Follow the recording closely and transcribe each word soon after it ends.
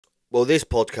Well, this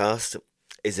podcast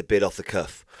is a bit off the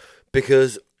cuff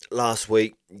because last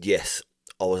week, yes,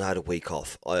 I had a week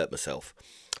off. I hurt myself.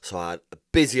 So I had a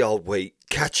busy old week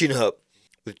catching up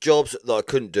with jobs that I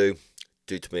couldn't do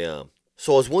due to my arm.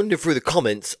 So I was wandering through the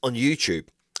comments on YouTube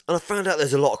and I found out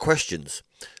there's a lot of questions.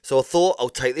 So I thought I'll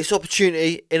take this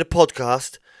opportunity in a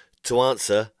podcast to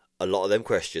answer a lot of them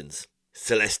questions.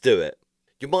 So let's do it.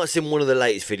 You might have seen one of the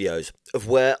latest videos of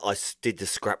where I did the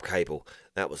scrap cable.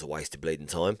 That was a waste of bleeding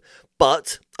time.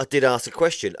 But I did ask a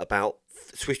question about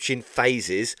switching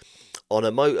phases on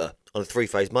a motor, on a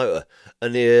three-phase motor.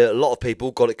 And a lot of people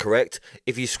got it correct.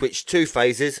 If you switch two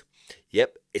phases,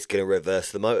 yep, it's going to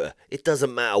reverse the motor. It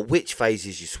doesn't matter which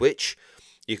phases you switch.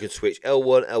 You can switch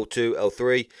L1, L2,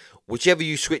 L3. Whichever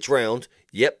you switch round,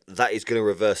 yep, that is going to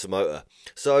reverse the motor.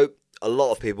 So a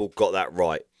lot of people got that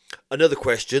right. Another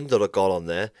question that I got on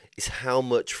there is how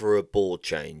much for a board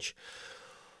change?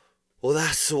 Well,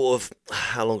 that's sort of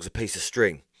how long's a piece of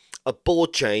string. A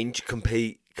board change can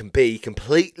be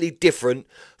completely different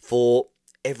for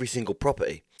every single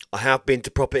property. I have been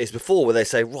to properties before where they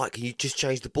say, right, can you just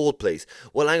change the board, please?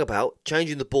 Well, hang about.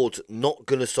 Changing the board's not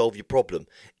going to solve your problem.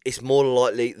 It's more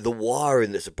likely the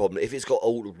wiring that's a problem. If it's got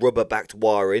old rubber-backed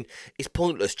wiring, it's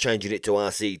pointless changing it to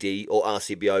RCD or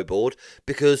RCBO board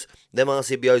because them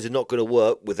RCBOs are not going to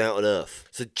work without an earth.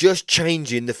 So just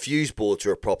changing the fuse board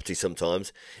to a property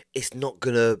sometimes, it's not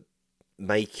going to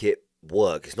make it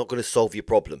work. It's not going to solve your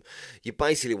problem. You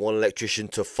basically want an electrician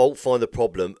to fault find the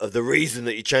problem of the reason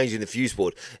that you're changing the fuse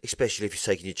board, especially if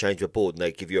you're taking your change of a board and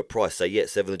they give you a price, say, yeah,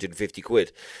 750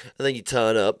 quid. And then you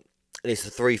turn up and it's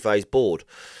a three-phase board.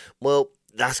 Well,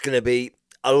 that's going to be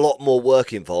a lot more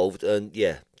work involved, and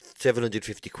yeah,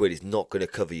 750 quid is not going to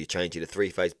cover you changing a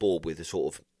three-phase board with a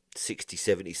sort of 60,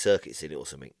 70 circuits in it or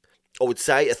something. I would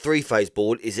say a three-phase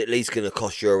board is at least going to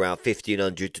cost you around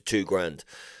 1,500 to 2 grand.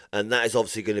 And that is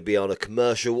obviously going to be on a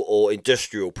commercial or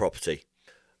industrial property.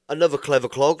 Another Clever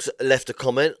Clogs left a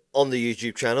comment on the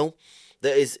YouTube channel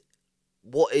that is,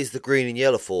 what is the green and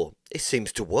yellow for? It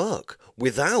seems to work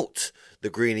without the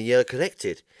green and yellow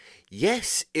connected.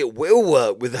 Yes, it will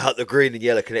work without the green and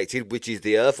yellow connected, which is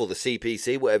the earth or the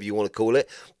CPC, whatever you want to call it.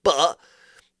 But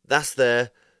that's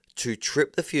there to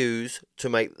trip the fuse, to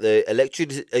make the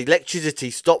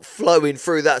electricity stop flowing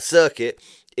through that circuit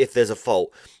if there's a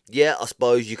fault. Yeah, I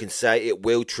suppose you can say it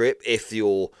will trip if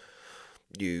you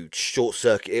short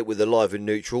circuit it with a live and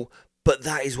neutral, but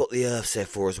that is what the earth's there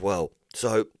for as well.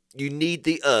 So you need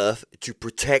the earth to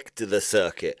protect the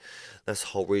circuit. That's the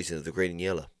whole reason of the green and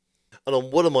yellow. And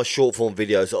on one of my short form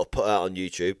videos that I've put out on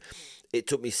YouTube, it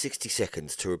took me 60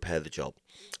 seconds to repair the job.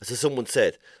 So someone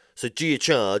said, so do you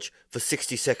charge for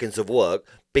 60 seconds of work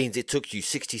means it took you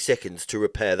 60 seconds to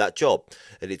repair that job?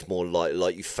 And it's more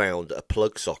like you found a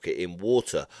plug socket in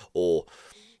water, or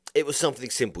it was something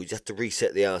simple. You just have to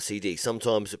reset the RCD.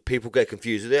 Sometimes people get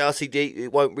confused. The RCD,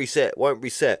 it won't reset,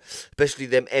 especially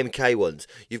them MK ones.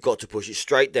 You've got to push it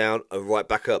straight down and right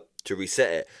back up to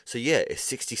reset it. So yeah, it's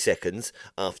 60 seconds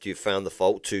after you've found the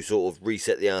fault to sort of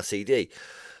reset the RCD.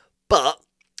 But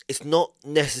it's not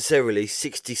necessarily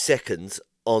 60 seconds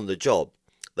on the job.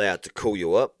 They had to call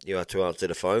you up, you had to answer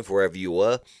the phone for wherever you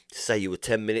were, say you were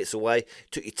 10 minutes away,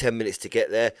 it took you 10 minutes to get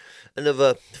there,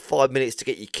 another 5 minutes to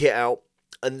get your kit out,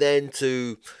 and then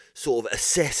to sort of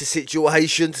assess the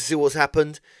situation to see what's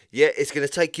happened. Yeah, it's going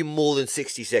to take you more than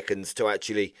 60 seconds to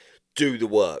actually do the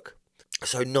work.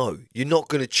 So no, you're not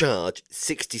going to charge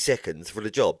 60 seconds for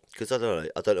the job, because I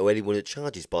don't know anyone that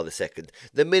charges by the second.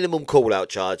 The minimum call out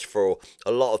charge for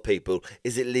a lot of people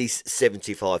is at least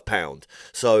 £75.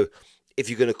 So if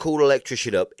you're going to call an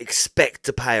electrician up, expect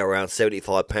to pay around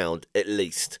 £75 at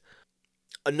least.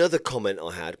 Another comment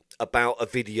I had about a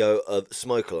video of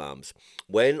smoke alarms.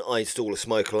 When I install a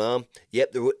smoke alarm,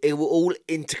 yep, it were all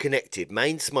interconnected.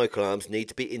 Main smoke alarms need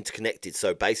to be interconnected.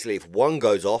 So basically, if one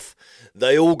goes off,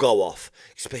 they all go off,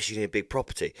 especially in a big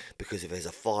property. Because if there's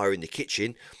a fire in the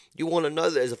kitchen, you want to know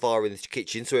that there's a fire in the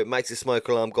kitchen, so it makes the smoke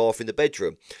alarm go off in the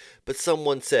bedroom. But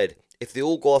someone said, if they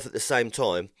all go off at the same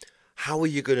time, how are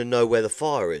you going to know where the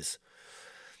fire is?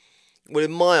 Well,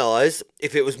 in my eyes,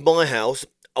 if it was my house,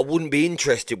 I wouldn't be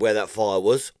interested where that fire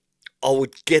was. I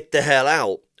would get the hell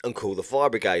out and call the fire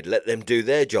brigade, let them do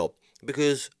their job.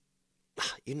 Because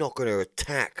you're not going to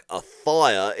attack a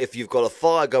fire if you've got a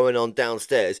fire going on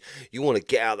downstairs. You want to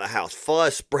get out of the house. Fire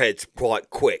spreads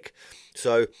quite quick.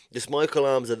 So the smoke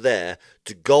alarms are there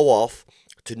to go off,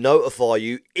 to notify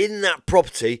you in that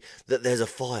property that there's a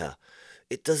fire.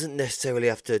 It doesn't necessarily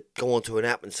have to go onto an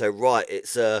app and say, right,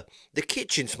 it's the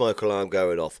kitchen smoke alarm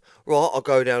going off. Right, I'll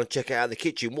go down and check it out in the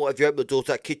kitchen. What if you open the door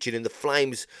to that kitchen and the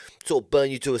flames sort of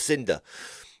burn you to a cinder?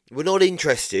 We're not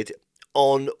interested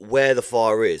on where the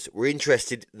fire is. We're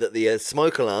interested that the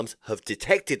smoke alarms have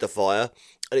detected the fire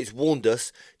and it's warned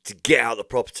us to get out of the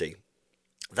property.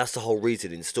 That's the whole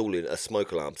reason installing a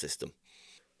smoke alarm system.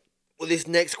 Well, this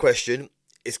next question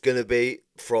is going to be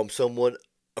from someone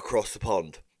across the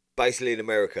pond, basically in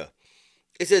America.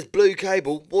 It says, blue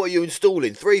cable, what are you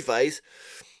installing? 3-phase?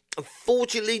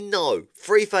 Unfortunately, no.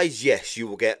 3-phase, yes, you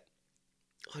will get.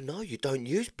 Oh no, you don't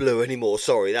use blue anymore.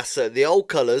 Sorry, that's the old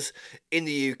colours in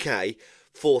the UK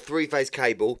for 3-phase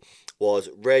cable was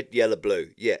red, yellow, blue.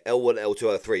 Yeah, L1,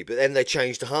 L2, L3. But then they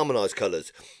changed to harmonised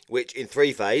colours, which in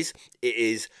 3-phase it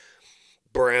is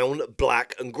brown,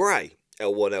 black, and grey.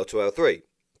 L1, L2, L3.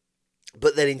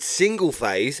 But then in single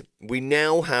phase, we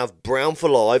now have brown for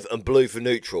live and blue for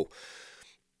neutral.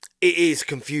 It is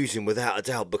confusing without a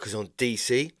doubt because on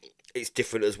DC, it's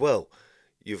different as well.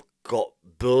 You've got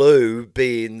blue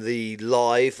being the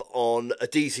live on a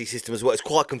DC system as well. It's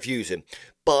quite confusing.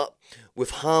 But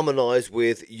we've harmonised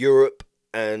with Europe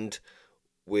and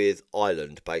with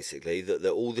Ireland, basically, that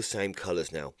they're all the same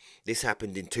colours now. This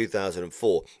happened in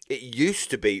 2004. It used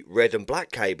to be red and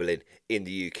black cabling in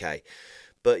the UK.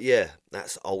 But yeah,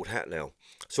 that's old hat now.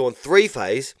 So on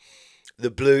 3-phase,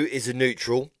 the blue is a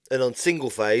neutral. And on single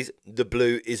phase, the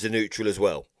blue is a neutral as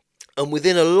well. And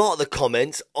within a lot of the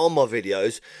comments on my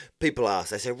videos, people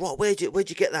ask, they say, "What? Where'd you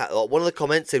get that?" Like one of the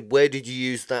comments said, "Where did you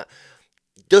use that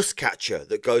dust catcher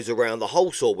that goes around the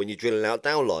hole saw when you're drilling out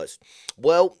downlights?"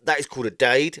 Well, that is called a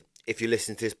dade. If you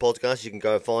listen to this podcast, you can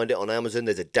go and find it on Amazon.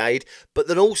 There's a dade. But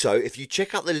then also, if you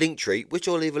check out the link tree, which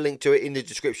I'll leave a link to it in the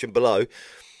description below,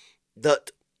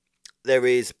 that there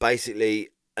is basically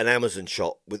an Amazon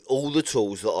shop with all the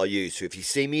tools that I use. So if you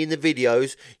see me in the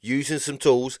videos using some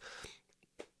tools,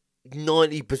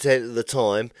 90% of the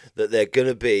time that they're going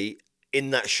to be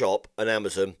in that shop on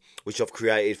Amazon, which I've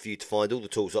created for you to find all the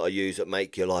tools that I use that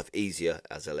make your life easier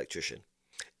as an electrician.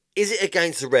 Is it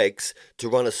against the regs to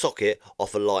run a socket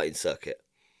off a lighting circuit?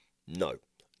 No,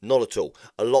 not at all.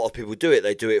 A lot of people do it.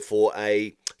 They do it for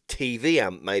a TV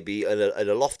amp, maybe in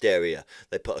a loft area.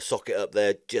 They put a socket up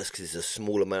there just because it's a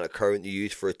small amount of current you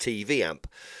use for a TV amp.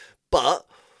 But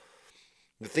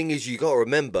the thing is, you got to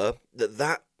remember that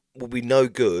that will be no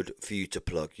good for you to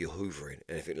plug your Hoover in,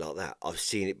 anything like that. I've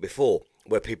seen it before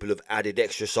where people have added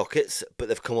extra sockets, but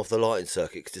they've come off the lighting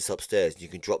circuit because it's upstairs and you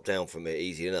can drop down from it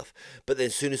easy enough. But then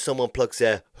as soon as someone plugs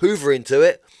their Hoover into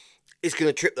it, it's going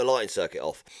to trip the lighting circuit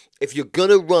off. If you're going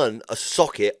to run a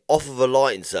socket off of a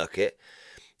lighting circuit,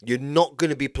 you're not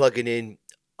going to be plugging in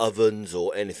ovens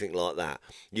or anything like that.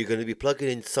 You're going to be plugging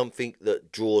in something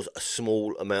that draws a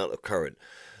small amount of current,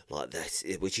 like this,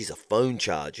 which is a phone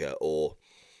charger or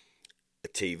a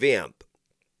TV amp.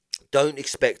 Don't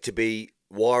expect to be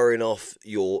wiring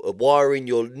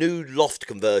your new loft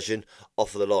conversion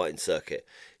off of the lighting circuit.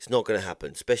 It's not going to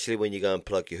happen, especially when you go and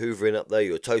plug your Hoover in up there,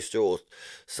 your toaster, or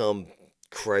some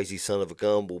crazy son of a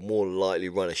gun will more likely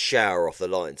run a shower off the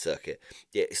lighting circuit.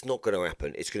 Yeah, it's not going to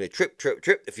happen. It's going to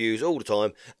trip the fuse all the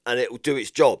time, and it will do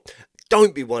its job.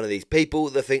 Don't be one of these people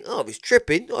that think, oh, if it's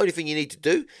tripping, the only thing you need to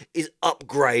do is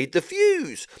upgrade the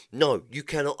fuse. No, you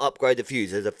cannot upgrade the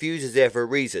fuse. The fuse is there for a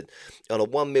reason. On a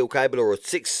 1mm cable or a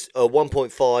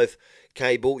 1.5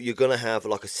 cable, you're going to have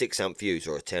like a 6 amp fuse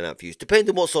or a 10 amp fuse, depending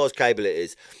on what size cable it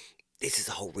is. This is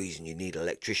the whole reason you need an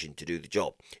electrician to do the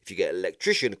job. If you get an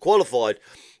electrician, a qualified,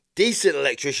 decent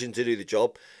electrician to do the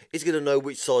job, he's going to know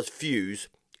which size fuse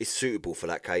is suitable for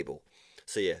that cable.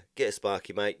 So yeah, get a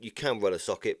Sparky, mate. You can run a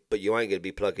socket, but you ain't going to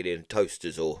be plugging in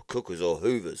toasters or cookers or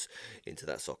hoovers into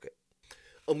that socket.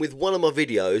 And with one of my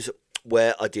videos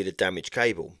where I did a damaged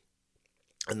cable,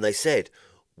 and they said,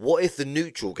 what if the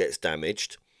neutral gets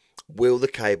damaged? Will the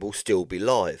cable still be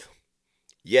live?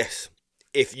 Yes.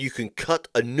 If you can cut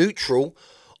a neutral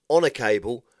on a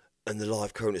cable and the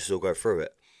live current will still go through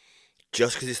it.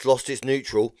 Just because it's lost its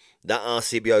neutral, that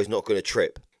RCBO is not going to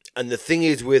trip. And the thing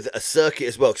is with a circuit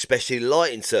as well, especially a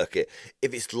lighting circuit,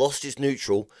 if it's lost its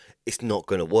neutral, it's not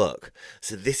going to work.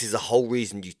 So this is the whole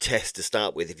reason you test to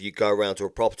start with. If you go around to a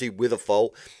property with a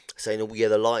fault, saying, oh yeah,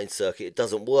 the lighting circuit, it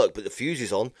doesn't work, but the fuse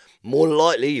is on, more than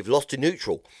likely you've lost a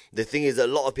neutral. The thing is that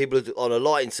a lot of people on a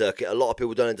lighting circuit, a lot of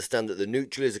people don't understand that the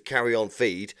neutral is a carry-on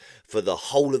feed for the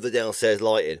whole of the downstairs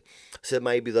lighting. So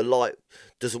maybe the light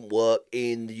doesn't work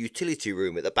in the utility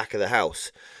room at the back of the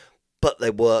house, but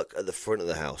they work at the front of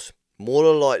the house. More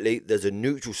than likely, there's a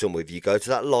neutral somewhere. If you go to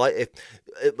that light, if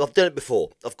I've done it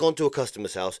before. I've gone to a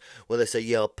customer's house where they say,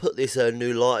 yeah, I'll put this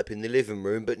new light up in the living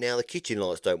room, but now the kitchen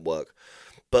lights don't work.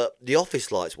 But the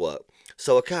office lights work.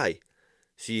 So, okay.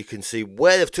 So you can see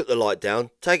where they've took the light down,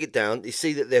 take it down. You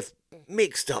see that they've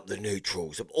mixed up the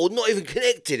neutrals or not even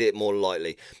connected it, more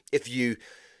likely. If you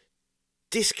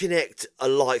disconnect a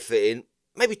light fitting,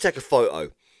 maybe take a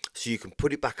photo so you can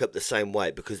put it back up the same way,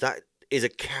 because that is a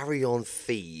carry-on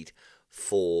feed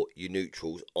for your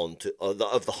neutrals onto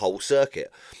of the whole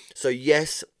circuit. So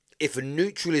yes, if a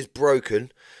neutral is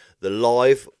broken, the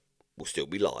live will still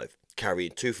be live,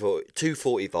 carrying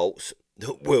 240 volts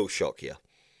that will shock you.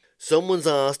 Someone's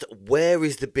asked, where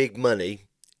is the big money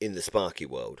in the Sparky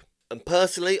world? And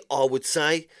personally, I would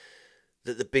say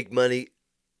that the big money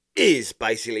is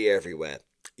basically everywhere.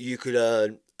 You could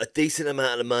earn a decent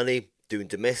amount of money doing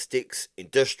domestics,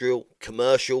 industrial,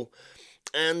 commercial,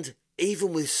 and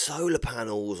even with solar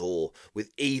panels or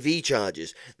with EV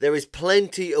chargers. There is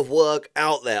plenty of work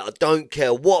out there. I don't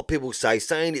care what people say,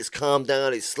 saying it's calmed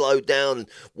down, it's slowed down and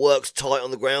works tight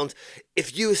on the ground.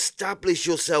 If you establish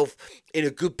yourself in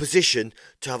a good position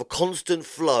to have a constant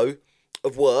flow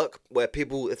of work where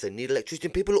people, if they need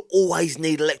electricians, people always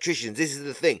need electricians. This is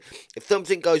the thing. If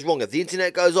something goes wrong, if the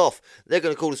internet goes off, they're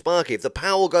going to call a Sparky. If the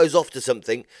power goes off to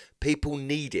something, people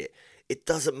need it. It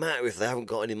doesn't matter if they haven't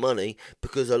got any money,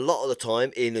 because a lot of the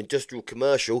time in industrial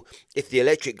commercial, if the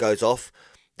electric goes off,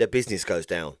 their business goes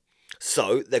down.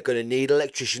 So they're going to need an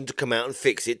electrician to come out and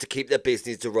fix it, to keep their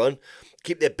business to run,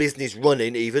 keep their business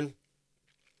running even,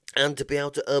 and to be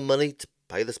able to earn money to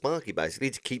pay the Sparky, basically,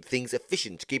 to keep things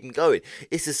efficient, to keep them going.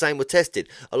 It's the same with testing.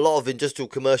 A lot of industrial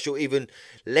commercial, even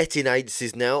letting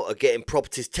agencies now, are getting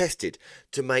properties tested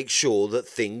to make sure that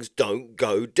things don't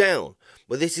go down.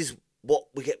 Well, this is what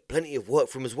we get plenty of work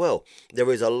from as well.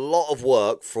 There is a lot of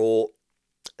work for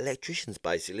electricians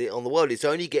basically on the world. It's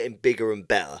only getting bigger and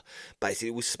better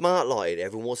basically with smart lighting.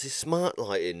 Everyone wants this smart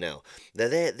lighting now.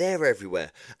 They're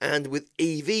everywhere. And with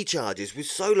EV chargers, with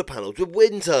solar panels, with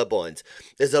wind turbines,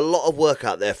 there's a lot of work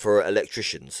out there for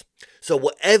electricians. So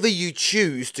whatever you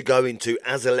choose to go into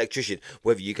as an electrician,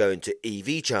 whether you go into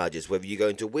EV chargers, whether you go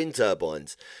into wind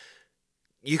turbines,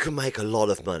 you can make a lot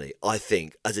of money, I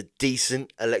think, as a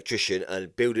decent electrician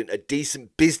and building a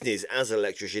decent business as an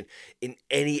electrician in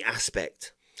any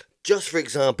aspect. Just for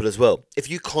example as well,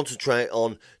 if you concentrate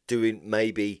on doing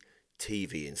maybe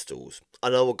TV installs.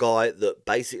 I know a guy that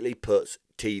basically puts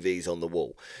TVs on the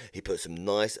wall. He puts them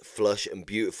nice, flush and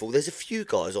beautiful. There's a few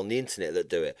guys on the internet that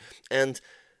do it. And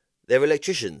they're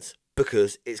electricians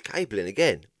because it's cabling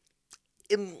again.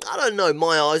 I don't know, in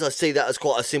my eyes, I see that as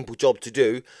quite a simple job to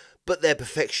do. But they're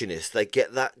perfectionists. They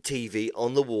get that TV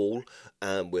on the wall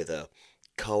with a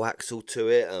coaxial to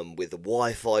it and with the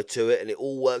Wi-Fi to it, and it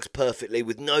all works perfectly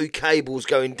with no cables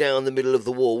going down the middle of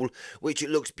the wall, which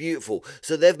it looks beautiful.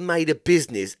 So they've made a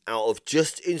business out of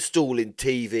just installing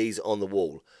TVs on the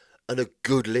wall and a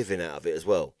good living out of it as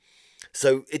well.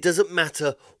 So it doesn't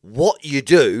matter what you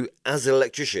do as an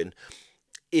electrician,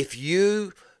 if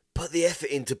you put the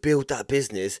effort in to build that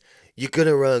business, you're going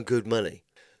to earn good money.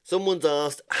 Someone's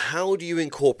asked, how do you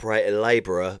incorporate a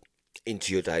labourer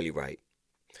into your daily rate?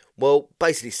 Well,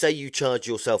 basically, say you charge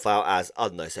yourself out as, I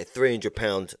don't know, say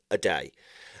 £300 a day.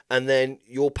 And then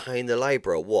you're paying the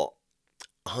labourer, what,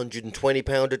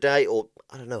 £120 a day? Or,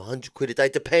 I don't know, £100 a day?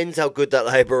 Depends how good that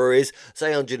labourer is.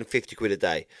 Say £150 a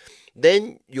day.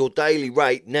 Then your daily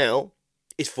rate now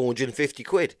is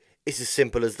 £450. It's as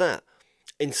simple as that.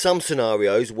 In some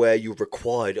scenarios where you're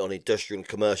required on industrial and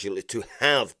commercial to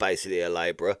have basically a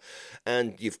labourer,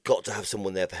 and you've got to have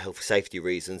someone there for health and safety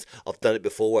reasons. I've done it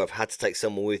before where I've had to take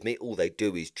someone with me. All they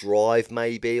do is drive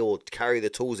maybe or carry the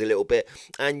tools a little bit,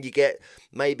 and you get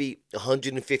maybe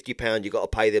 £150 you've got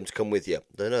to pay them to come with you.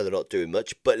 I know they're not doing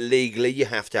much, but legally you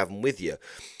have to have them with you.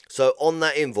 So on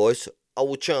that invoice, I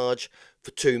will charge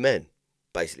for 2 men,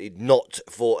 basically, not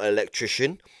for an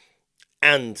electrician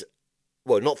and...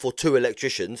 well, not for 2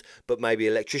 electricians, but maybe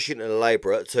an electrician and a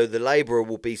labourer. So the labourer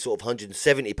will be sort of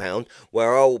 £170,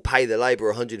 where I will pay the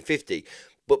labourer £150.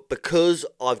 But because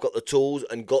I've got the tools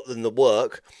and got them the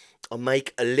work, I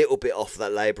make a little bit off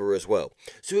that labourer as well.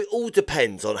 So it all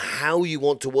depends on how you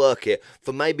want to work it.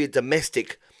 For maybe a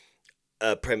domestic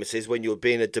premises, when you're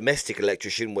being a domestic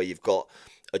electrician, where you've got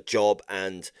a job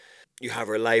and you have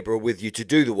a labourer with you to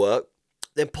do the work,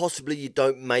 then possibly you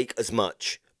don't make as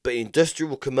much. But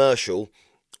industrial commercial,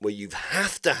 where you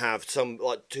have to have some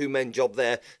like 2-men job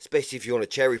there, especially if you want a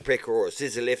cherry picker or a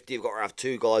scissor lift, you've got to have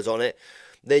 2 guys on it,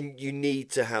 then you need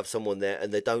to have someone there,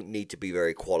 and they don't need to be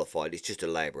very qualified. It's just a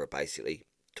labourer, basically,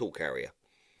 tool carrier.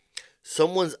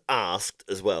 Someone's asked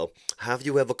as well, have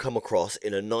you ever come across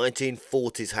in a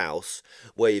 1940s house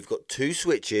where you've got 2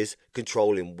 switches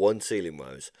controlling 1 ceiling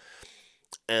rose,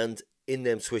 and in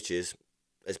them switches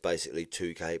there's basically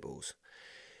 2 cables?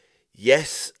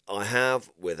 Yes, I have,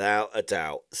 without a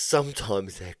doubt.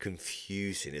 Sometimes they're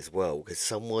confusing as well, because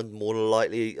someone more than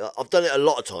likely... I've done it a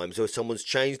lot of times where someone's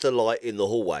changed the light in the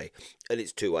hallway and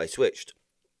it's 2-way switched.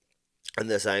 and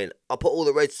they're saying, I'll put all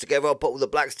the reds together, I'll put all the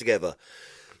blacks together.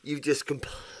 You've just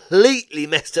completely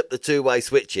messed up the two-way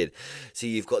switching. So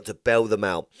you've got to bell them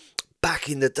out. Back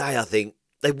in the day, I think,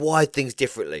 they wired things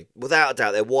differently. Without a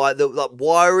doubt, like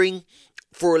wiring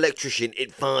for electrician, it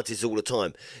advances all the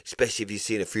time. Especially if you've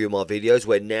seen a few of my videos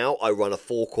where now I run a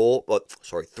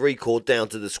 3-cord down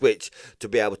to the switch to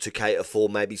be able to cater for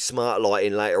maybe smart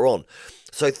lighting later on.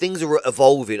 So things are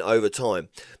evolving over time.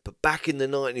 But back in the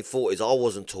 1940s, I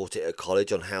wasn't taught it at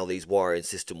college on how these wiring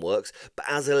system works. But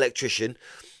as an electrician,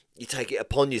 you take it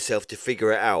upon yourself to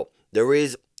figure it out. There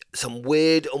is some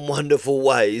weird and wonderful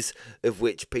ways of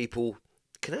which people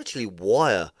can actually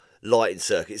wire lighting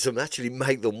circuits and actually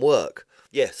make them work.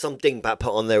 Yeah, some dingbat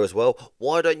put on there as well.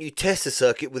 Why don't you test the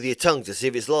circuit with your tongue to see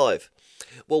if it's live?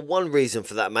 Well, one reason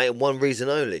for that, mate, and one reason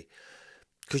only.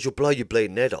 Because you'll blow your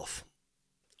bleeding head off.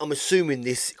 I'm assuming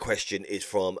this question is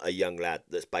from a young lad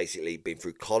that's basically been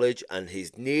through college and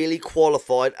he's nearly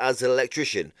qualified as an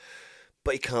electrician,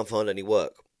 but he can't find any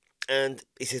work. And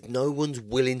he says no one's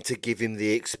willing to give him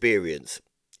the experience.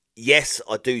 Yes,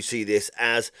 I do see this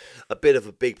as a bit of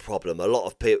a big problem. A lot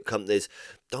of companies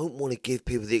don't want to give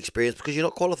people the experience because you're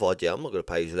not qualified yet. I'm not going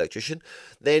to pay you as an electrician.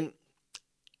 Then,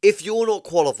 if you're not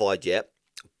qualified yet,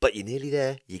 but you're nearly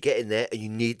there, you're getting there, and you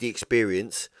need the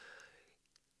experience,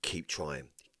 keep trying.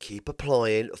 Keep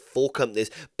applying for companies.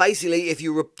 Basically, if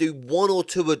you do 1 or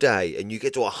 2 a day and you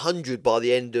get to 100 by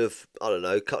the end of, I don't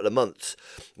know, a couple of months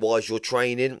whilst you're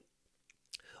training,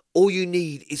 all you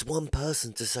need is one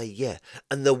person to say yeah.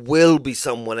 And there will be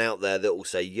someone out there that will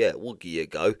say, yeah, we'll give you a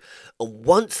go. And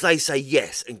once they say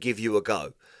yes and give you a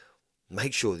go,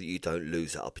 make sure that you don't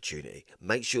lose that opportunity.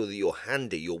 Make sure that you're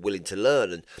handy, you're willing to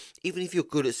learn. And even if you're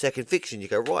good at second fixing, you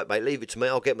go, right, mate, leave it to me.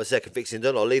 I'll get my second fixing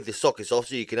done. I'll leave the sockets off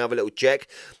so you can have a little check.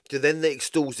 So then that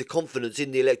installs the confidence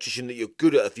in the electrician that you're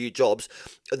good at a few jobs.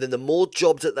 And then the more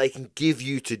jobs that they can give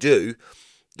you to do,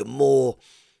 the more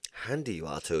handy you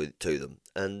are to them.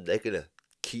 And they're going to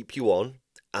keep you on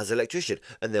as an electrician.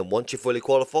 And then once you're fully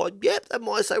qualified, yeah, they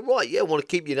might say, right, yeah, I want to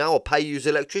keep you now. I'll pay you as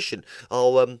an electrician.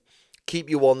 I'll keep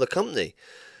you on the company.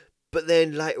 But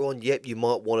then later on, yep, you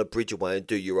might want to bridge away and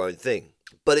do your own thing.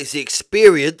 But it's the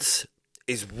experience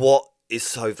is what is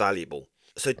so valuable.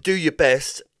 So do your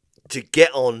best to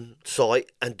get on site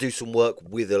and do some work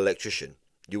with an electrician.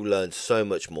 You'll learn so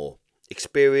much more.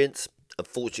 Experience,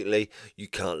 unfortunately, you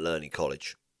can't learn in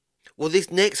college. Well,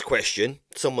 this next question,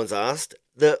 someone's asked,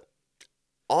 that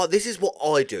this is what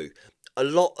I do. A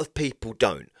lot of people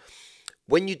don't.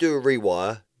 When you do a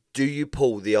rewire, do you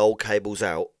pull the old cables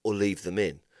out or leave them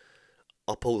in?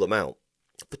 I pull them out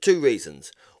for 2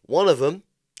 reasons. One of them,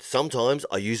 sometimes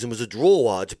I use them as a draw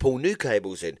wire to pull new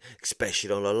cables in,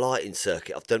 especially on a lighting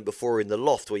circuit. I've done it before in the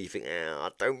loft where you think,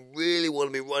 I don't really want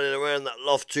to be running around that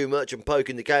loft too much and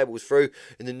poking the cables through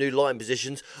in the new lighting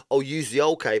positions. I'll use the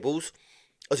old cables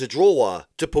as a draw wire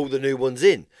to pull the new ones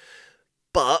in.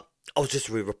 But I was just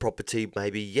with a property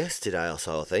maybe yesterday or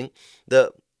so, I think,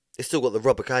 that it's still got the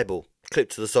rubber cable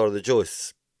clipped to the side of the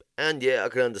joists. And yeah, I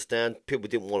can understand people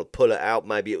didn't want to pull it out.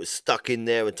 Maybe it was stuck in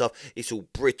there and stuff. It's all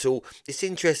brittle. It's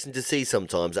interesting to see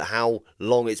sometimes at how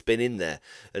long it's been in there.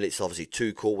 And it's obviously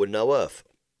 2-core with no earth.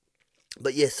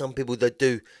 But yes, some people, they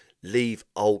do leave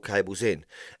old cables in.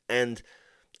 And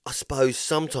I suppose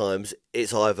sometimes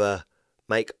it's either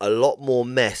make a lot more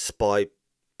mess by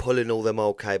pulling all them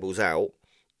old cables out,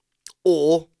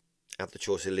 or have the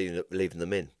choice of leaving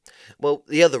them in. Well,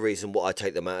 the other reason why I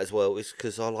take them out as well is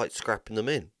because I like scrapping them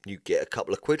in. You get a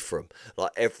couple of quid for them.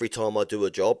 Like every time I do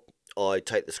a job, I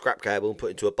take the scrap cable and put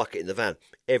it into a bucket in the van.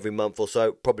 Every month or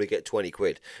so, probably get 20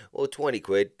 quid. Well, 20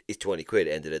 quid is 20 quid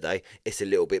at the end of the day. It's a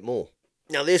little bit more.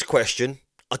 Now, this question,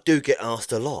 I do get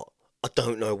asked a lot. I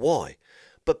don't know why.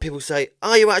 But people say,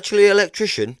 are you actually an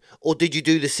electrician? Or did you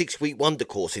do the 6-week wonder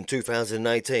course in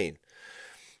 2018?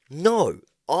 No,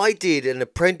 I did an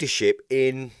apprenticeship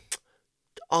in,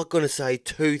 I'm going to say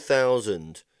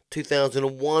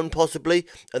 2001 possibly,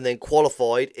 and then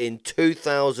qualified in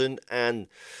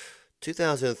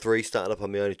 2003, starting up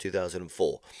on my own in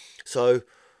 2004. So,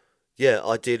 yeah,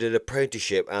 I did an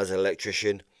apprenticeship as an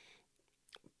electrician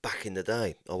back in the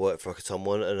day. I worked for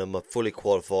someone and I'm a fully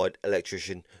qualified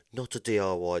electrician, not a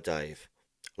DIY Dave,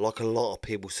 like a lot of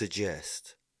people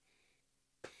suggest.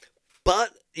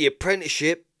 But the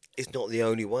apprenticeship is not the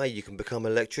only way you can become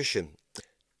an electrician.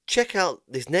 Check out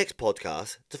this next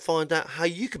podcast to find out how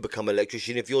you can become an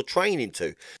electrician if you're training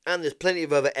to. And there's plenty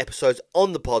of other episodes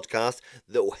on the podcast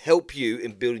that will help you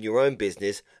in building your own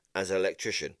business as an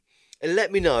electrician. And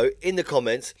let me know in the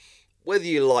comments whether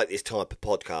you like this type of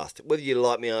podcast, whether you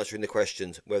like me answering the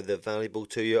questions, whether they're valuable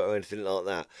to you or anything like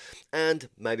that. And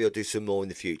maybe I'll do some more in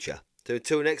the future. So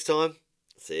until next time,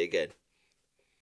 see you again.